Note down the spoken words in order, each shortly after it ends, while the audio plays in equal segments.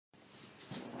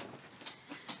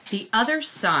The Other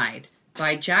Side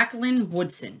by Jacqueline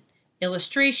Woodson.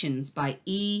 Illustrations by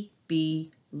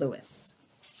E.B. Lewis.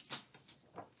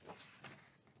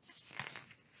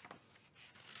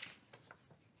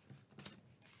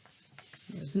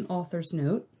 There's an author's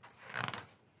note.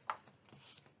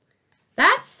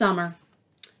 That summer,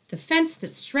 the fence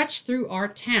that stretched through our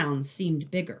town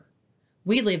seemed bigger.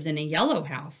 We lived in a yellow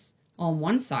house on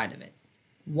one side of it.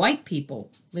 White people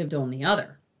lived on the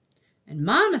other. And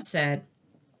Mama said,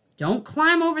 "Don't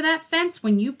climb over that fence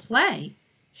when you play."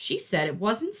 She said it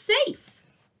wasn't safe.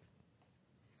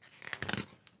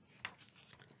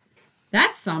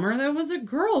 That summer, there was a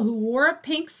girl who wore a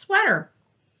pink sweater.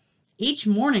 Each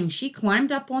morning, she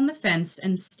climbed up on the fence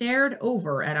and stared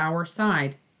over at our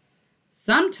side.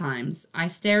 Sometimes I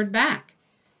stared back.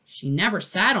 She never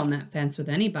sat on that fence with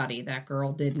anybody, that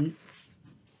girl didn't.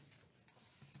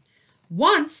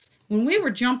 Once, when we were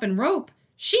jumping rope,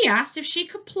 she asked if she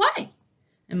could play.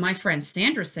 And my friend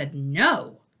Sandra said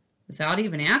no, without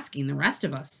even asking the rest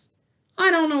of us.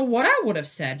 I don't know what I would have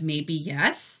said. Maybe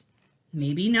yes,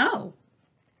 maybe no.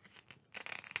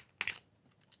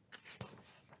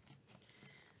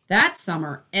 That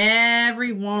summer,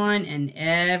 everyone and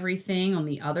everything on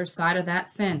the other side of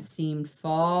that fence seemed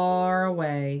far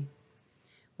away.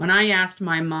 When I asked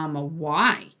my mama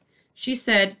why, she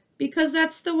said, because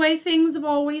that's the way things have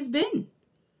always been.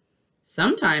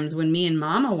 Sometimes when me and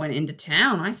Mama went into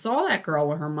town, I saw that girl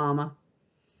with her mama.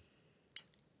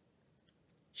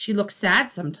 She looked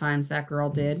sad sometimes, that girl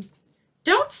did.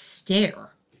 Don't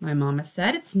stare, my mama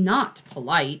said. It's not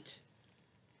polite.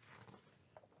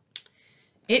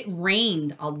 It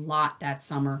rained a lot that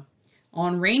summer.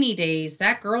 On rainy days,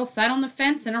 that girl sat on the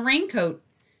fence in a raincoat.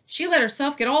 She let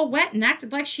herself get all wet and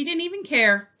acted like she didn't even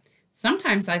care.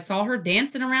 Sometimes I saw her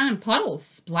dancing around in puddles,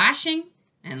 splashing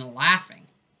and laughing.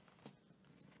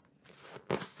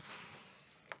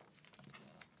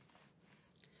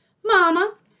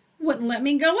 Mama wouldn't let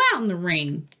me go out in the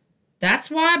rain. That's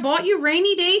why I bought you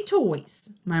rainy day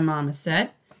toys, my mama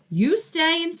said. You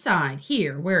stay inside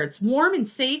here where it's warm and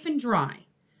safe and dry.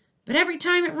 But every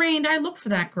time it rained, I looked for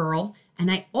that girl, and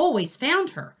I always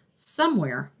found her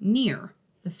somewhere near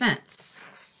the fence.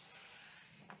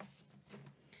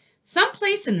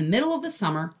 Someplace in the middle of the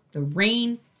summer, the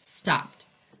rain stopped.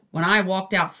 When I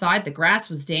walked outside, the grass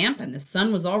was damp and the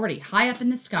sun was already high up in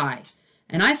the sky.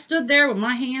 And I stood there with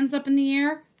my hands up in the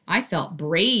air. I felt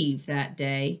brave that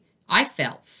day. I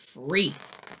felt free.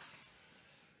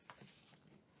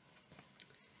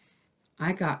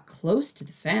 I got close to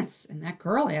the fence, and that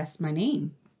girl asked my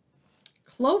name.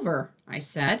 Clover, I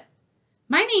said.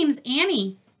 My name's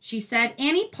Annie, she said.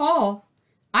 Annie Paul.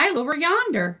 I live over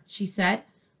yonder, she said.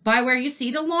 By where you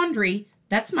see the laundry.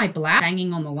 That's my blouse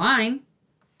hanging on the line.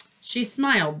 She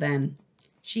smiled then.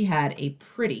 She had a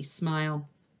pretty smile.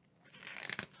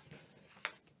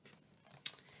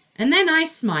 And then I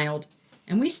smiled,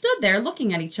 and we stood there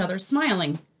looking at each other,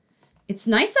 smiling. It's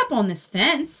nice up on this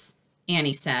fence,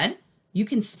 Annie said. You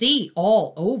can see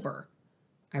all over.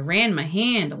 I ran my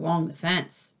hand along the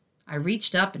fence. I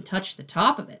reached up and touched the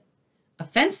top of it. A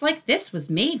fence like this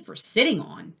was made for sitting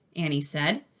on, Annie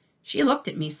said. She looked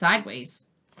at me sideways.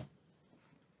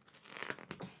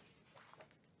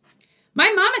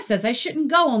 My mama says I shouldn't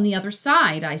go on the other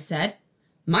side, I said.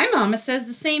 My mama says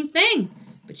the same thing,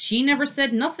 but she never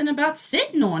said nothing about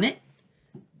sitting on it.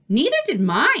 Neither did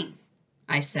mine,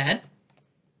 I said.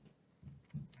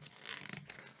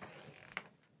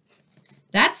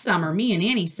 That summer, me and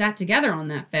Annie sat together on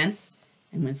that fence,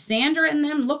 and when Sandra and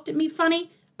them looked at me funny,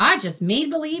 I just made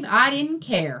believe I didn't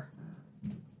care.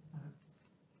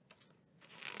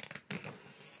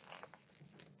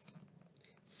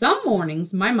 Some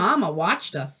mornings, my mama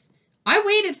watched us. I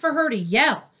waited for her to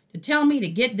yell, to tell me to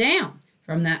get down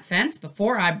from that fence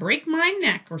before I break my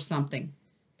neck or something.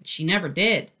 But she never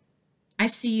did. I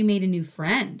see you made a new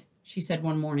friend, she said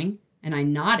one morning, and I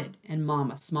nodded, and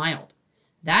Mama smiled.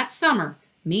 That summer,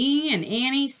 me and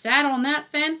Annie sat on that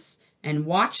fence and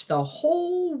watched the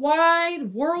whole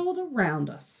wide world around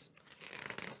us.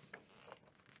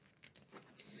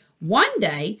 One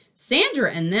day,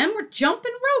 Sandra and them were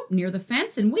jumping rope near the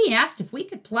fence, and we asked if we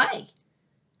could play.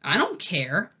 I don't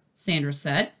care, Sandra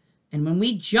said. And when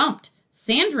we jumped,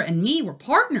 Sandra and me were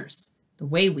partners, the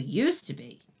way we used to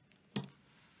be.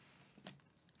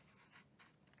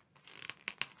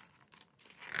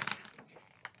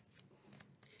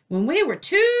 When we were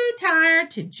too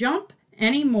tired to jump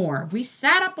anymore, we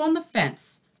sat up on the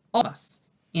fence, all of us,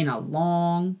 in a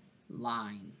long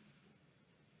line.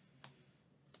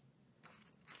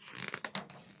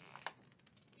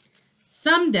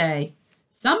 Someday,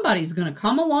 somebody's going to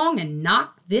come along and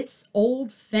knock this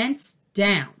old fence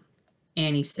down,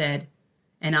 Annie said,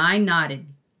 and I nodded.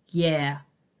 Yeah,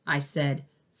 I said,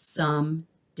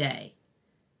 someday.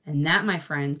 And that, my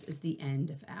friends, is the end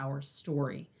of our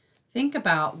story. Think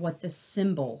about what the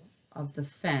symbol of the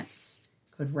fence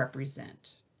could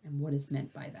represent and what is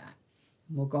meant by that.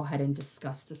 And we'll go ahead and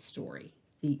discuss the story,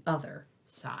 the other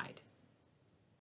side.